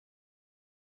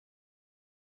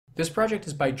This project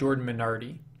is by Jordan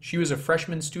Minardi. She was a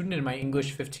freshman student in my English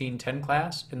 1510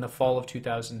 class in the fall of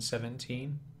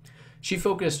 2017. She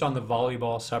focused on the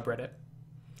volleyball subreddit.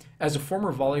 As a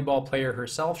former volleyball player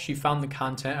herself, she found the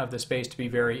content of the space to be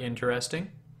very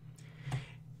interesting.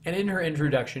 And in her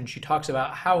introduction, she talks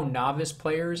about how novice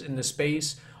players in the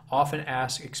space often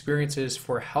ask experiences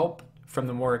for help from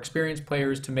the more experienced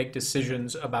players to make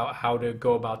decisions about how to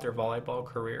go about their volleyball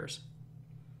careers.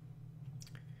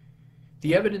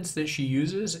 The evidence that she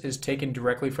uses is taken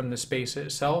directly from the space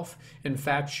itself. In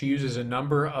fact, she uses a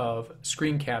number of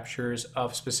screen captures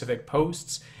of specific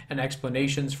posts and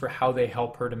explanations for how they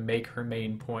help her to make her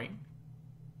main point.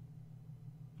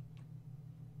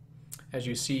 As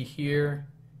you see here,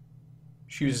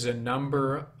 she uses a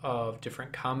number of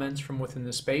different comments from within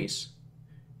the space.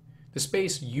 The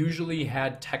space usually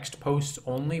had text posts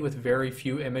only with very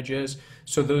few images,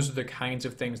 so those are the kinds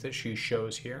of things that she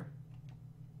shows here.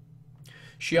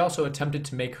 She also attempted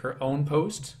to make her own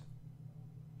post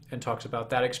and talks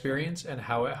about that experience and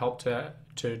how it helped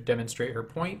to demonstrate her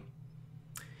point.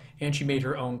 And she made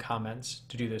her own comments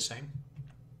to do the same.